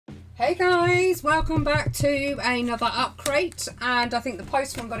Hey guys, welcome back to another Upcrate, and I think the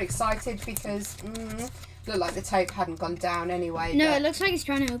postman got excited because looked like the tape hadn't gone down anyway. No, it looks like he's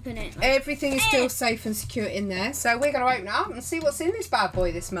trying to open it. Like, everything is still safe and secure in there, so we're going to open it up and see what's in this bad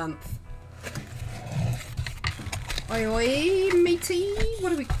boy this month. Oi oi, matey, what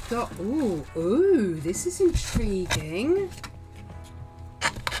do we got? Ooh, this is intriguing.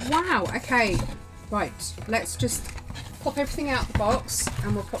 Wow, okay, right, let's just pop everything out the box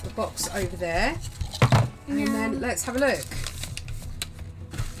and we'll pop the box over there and then let's have a look.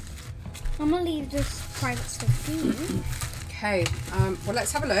 I'm gonna leave this private stuff to you. Okay, well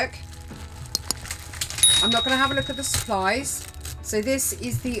let's have a look. I'm not going to have a look at the supplies. So this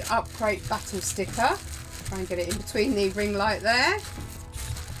is the Upcrate battle sticker. Try and get it in between the ring light there.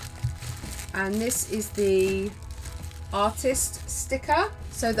 And this is the artist sticker.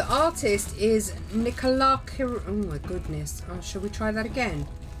 So the artist is Nicola. Oh my goodness. Oh, shall we try that again?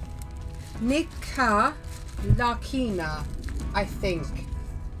 Nika Lakina, I think.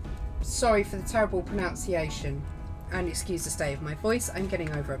 Sorry for the terrible pronunciation. And excuse the state of my voice. I'm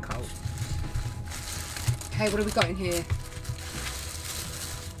getting over a cold. Okay, what have we got in here?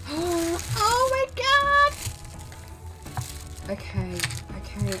 Oh my god! Okay,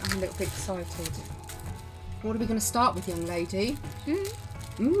 I'm a little bit excited. What are we going to start with, young lady?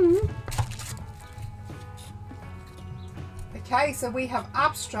 Okay, so we have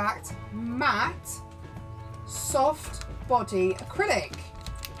abstract, matte, soft body acrylic.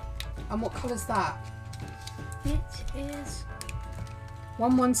 And what colour's that? It is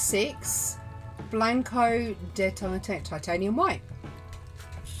 116 Blanco de Titanium White.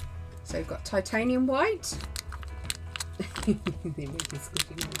 So we've got titanium white.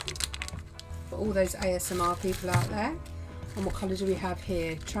 For all those ASMR people out there. And what colour do we have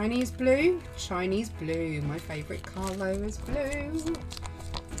here? Chinese blue. Chinese blue. My favourite colour is blue.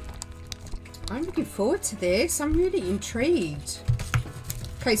 I'm looking forward to this. I'm really intrigued.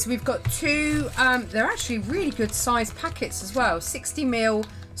 Okay, so we've got two, they're actually really good size packets as well. 60ml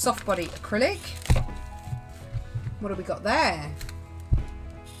soft body acrylic. What have we got there?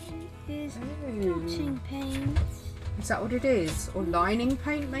 It is dotting paint. Is that what it is? Or lining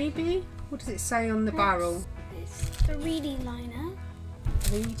paint maybe? What does it say on the barrel? It's 3D liner.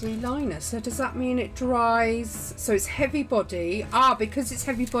 3D liner. So does that mean it dries? So it's heavy body. Ah, because it's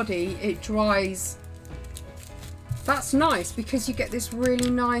heavy body, it dries. That's nice because you get this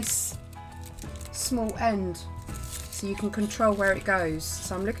really nice small end. So you can control where it goes.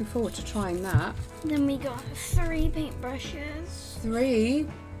 So I'm looking forward to trying that. Then we got 3 paintbrushes. 3.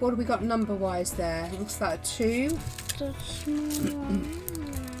 What have we got number wise there? What's that, a 2? The small one.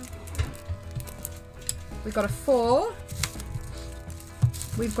 We've got a 4.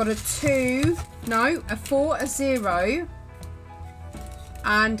 We've got a 2. No, a 4, a 0.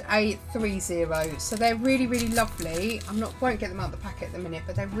 And a 3 0. So they're really, really lovely. Won't get them out of the packet at the minute,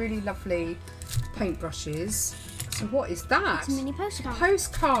 but they're really lovely paintbrushes. So what is that? It's a mini postcard.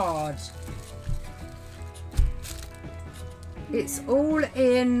 Postcard. It's all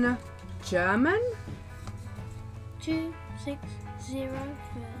in German. 260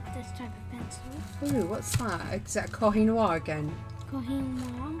 for this type of pencil. Ooh, what's that? Is that Kohi Noir again? Kohi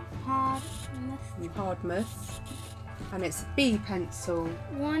Noir, Hardmouth. And it's B pencil.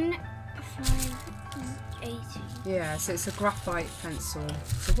 1580. Yeah, so it's a graphite pencil.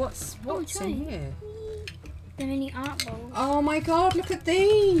 So what's in here? The mini art bowls. Oh my god, look at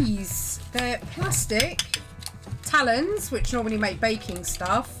these! They're plastic talons, which normally make baking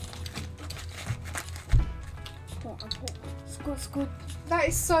stuff. Scoot. That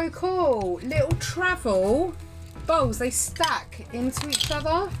is so cool. Little travel bowls, they stack into each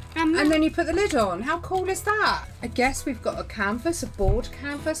other and then you put the lid on. How cool is that? I guess we've got a canvas, a board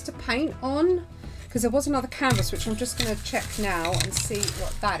canvas to paint on, because there was another canvas which I'm just going to check now and see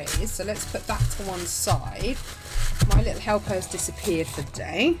what that is. So let's put that to one side. My little helper has disappeared for the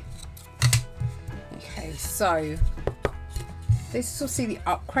day. Okay, so this is obviously the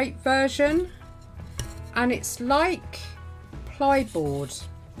Upcrate version, and it's like plyboard.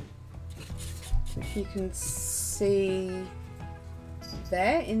 If you can see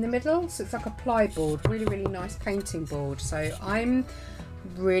there in the middle, so it's like a plyboard, really, really nice painting board. So I'm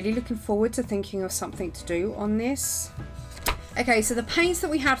really looking forward to thinking of something to do on this. Okay, so the paints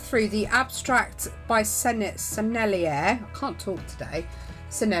that we had through, the Abstract by Sennelier, I can't talk today,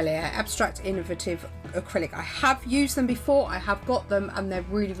 Sennelier Abstract Innovative Acrylic. I have used them before, I have got them, and they're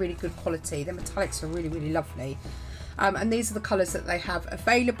really, really good quality. The metallics are really, really lovely. And these are the colours that they have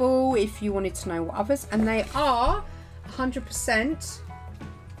available if you wanted to know what others, and they are 100%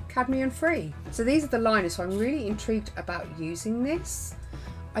 cadmium free. So these are the liners, so I'm really intrigued about using this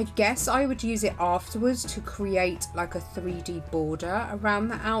I guess I would use it afterwards to create like a 3D border around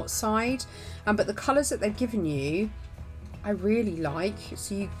the outside. But the colours that they've given you, I really like.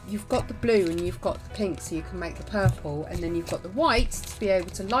 So you've got the blue and you've got the pink, so you can make the purple, and then you've got the white to be able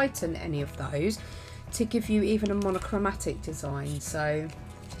to lighten any of those to give you even a monochromatic design. So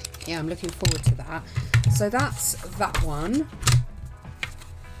yeah, I'm looking forward to that. So that's that one.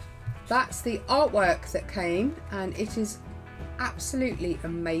 That's the artwork that came, and it is absolutely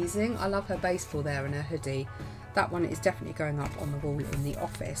amazing. I love her baseball there and her hoodie. That one is definitely going up on the wall in the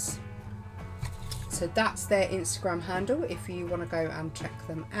office. So that's their Instagram handle if you want to go and check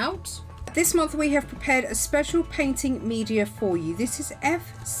them out. This month we have prepared a special painting media for you. This is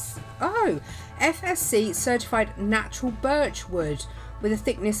FSC certified natural birch wood with a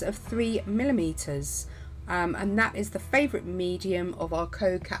thickness of 3mm. And that is the favourite medium of our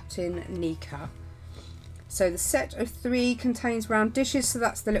co-captain Nika. So the set of 3 contains round dishes, so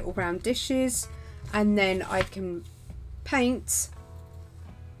that's the little round dishes, and then I can paint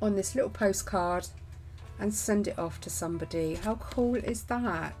on this little postcard and send it off to somebody. How cool is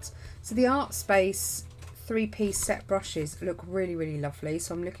that? So the Art Space 3-piece set brushes look really, really lovely,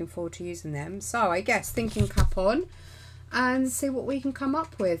 so I'm looking forward to using them. So I guess thinking cap on and see what we can come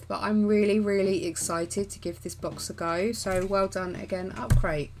up with, but I'm really, really excited to give this box a go. So well done again,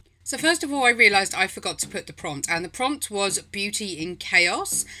 Upcrate. So first of all, I realised I forgot to put the prompt, and the prompt was Beauty in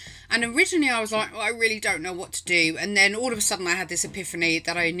Chaos. And originally I was like, well, I really don't know what to do. And then all of a sudden I had this epiphany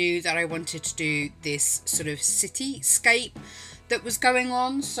that I knew that I wanted to do this sort of cityscape that was going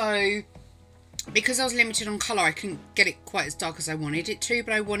on. So because I was limited on colour, I couldn't get it quite as dark as I wanted it to,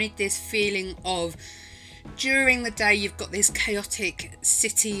 but I wanted this feeling of during the day you've got this chaotic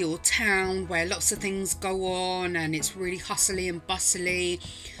city or town where lots of things go on and it's really hustly and bustly.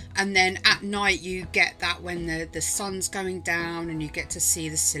 And then at night you get that when the sun's going down and you get to see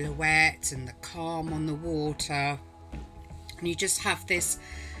the silhouette and the calm on the water. And you just have this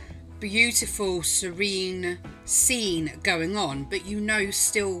beautiful, serene scene going on. But you know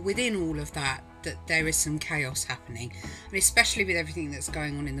still within all of that there is some chaos happening. And especially with everything that's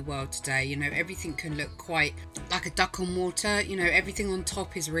going on in the world today, you know, everything can look quite like a duck on water. You know, everything on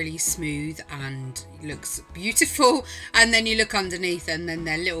top is really smooth and looks beautiful, and then you look underneath and then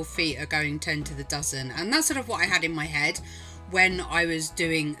their little feet are going 10 to the dozen. And that's sort of what I had in my head when I was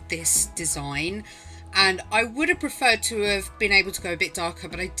doing this design. And I would have preferred to have been able to go a bit darker,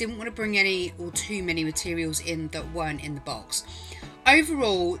 but I didn't want to bring any or too many materials in that weren't in the box.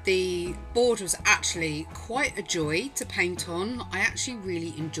 Overall, the board was actually quite a joy to paint on. I actually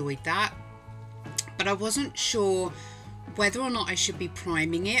really enjoyed that, but I wasn't sure whether or not I should be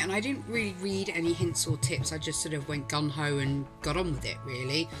priming it, and I didn't really read any hints or tips. I just sort of went gung-ho and got on with it,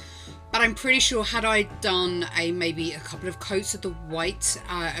 really. But I'm pretty sure had I done maybe a couple of coats of the white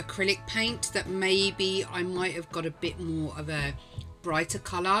acrylic paint, that maybe I might have got a bit more of a brighter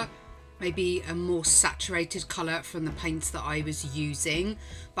colour, maybe a more saturated colour from the paints that I was using.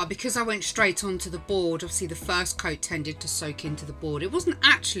 But because I went straight onto the board, obviously the first coat tended to soak into the board. It wasn't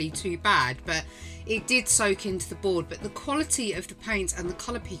actually too bad, but it did soak into the board. But the quality of the paints and the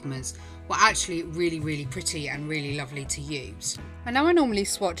colour pigments were actually really, really pretty and really lovely to use. I know I normally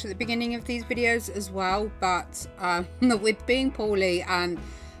swatch at the beginning of these videos as well, but with being poorly and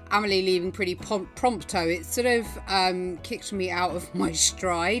Amelie leaving pretty prompto, it sort of kicked me out of my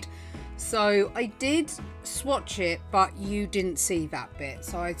stride. So I did swatch it, but you didn't see that bit.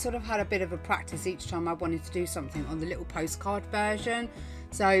 So I sort of had a bit of a practice each time I wanted to do something on the little postcard version.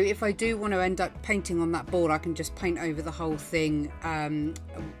 So if I do want to end up painting on that board, I can just paint over the whole thing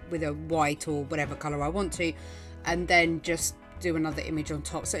with a white or whatever colour I want to, and then just do another image on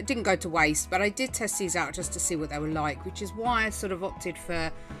top. So it didn't go to waste, but I did test these out just to see what they were like, which is why I sort of opted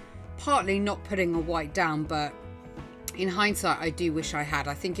for partly not putting a white down, but in hindsight I do wish I had.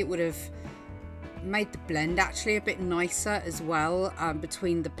 I think it would have made the blend actually a bit nicer as well,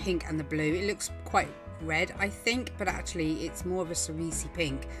 between the pink and the blue. It looks quite red, I think, but actually it's more of a cerise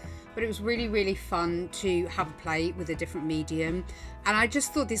pink. But it was really, really fun to have a play with a different medium, and I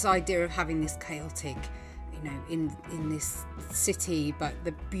just thought this idea of having this chaotic, you know, in this city, but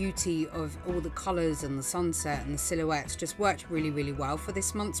the beauty of all the colours and the sunset and the silhouettes just worked really, really well for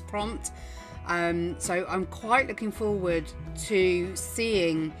this month's prompt. So I'm quite looking forward to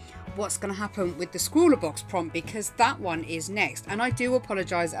seeing what's going to happen with the Scrawler Box prompt, because that one is next. And I do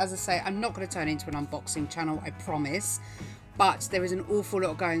apologise, as I say, I'm not going to turn into an unboxing channel, I promise, but there is an awful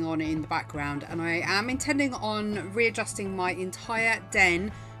lot going on in the background, and I am intending on readjusting my entire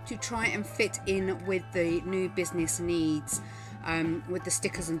den to try and fit in with the new business needs, with the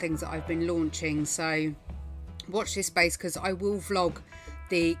stickers and things that I've been launching. So watch this space, because I will vlog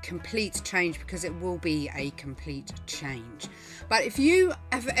the complete change, because it will be a complete change. But if you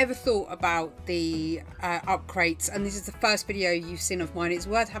have ever thought about the Upcrates, and this is the first video you've seen of mine, it's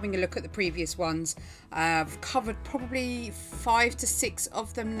worth having a look at the previous ones. I've covered probably 5 to 6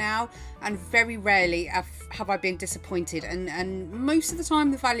 of them now, and very rarely have I been disappointed, and most of the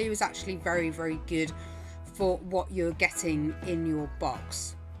time the value is actually very, very good for what you're getting in your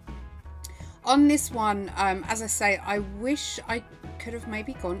box. On this one, as I say, I wish I could have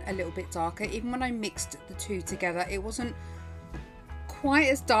maybe gone a little bit darker. Even when I mixed the two together, it wasn't quite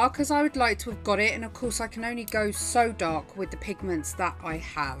as dark as I would like to have got it, and of course I can only go so dark with the pigments that I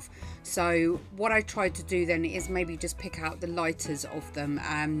have. So what I tried to do then is maybe just pick out the lighters of them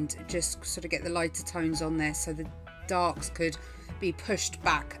and just sort of get the lighter tones on there so the darks could be pushed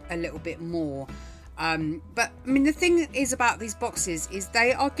back a little bit more. But I mean, the thing is about these boxes is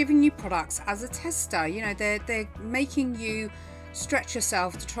they are giving you products as a tester. You know, they're making you stretch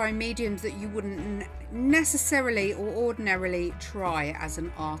yourself to try mediums that you wouldn't necessarily or ordinarily try as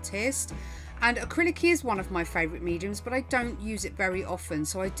an artist. And acrylic is one of my favorite mediums, but I don't use it very often,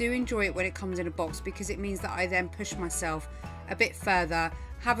 so I do enjoy it when it comes in a box, because it means that I then push myself a bit further,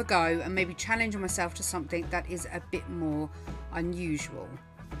 have a go, and maybe challenge myself to something that is a bit more unusual.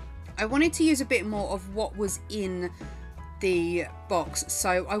 I wanted to use a bit more of what was in the box,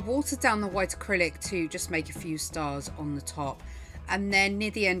 so I watered down the white acrylic to just make a few stars on the top, and then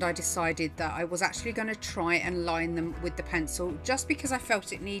near the end I decided that I was actually going to try and line them with the pencil, just because I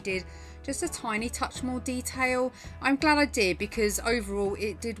felt it needed just a tiny touch more detail. I'm glad I did, because overall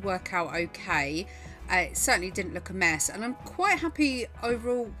it did work out okay. It certainly didn't look a mess, and I'm quite happy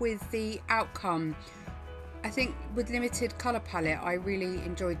overall with the outcome. I think with limited colour palette, I really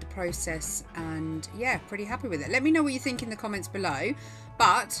enjoyed the process, and yeah, pretty happy with it. Let me know what you think in the comments below.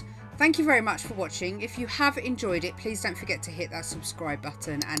 But thank you very much for watching. If you have enjoyed it, please don't forget to hit that subscribe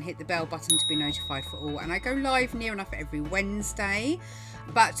button and hit the bell button to be notified for all. And I go live near enough every Wednesday.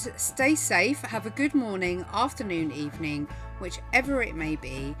 But stay safe, have a good morning, afternoon, evening, whichever it may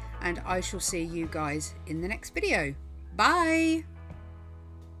be, and I shall see you guys in the next video. Bye!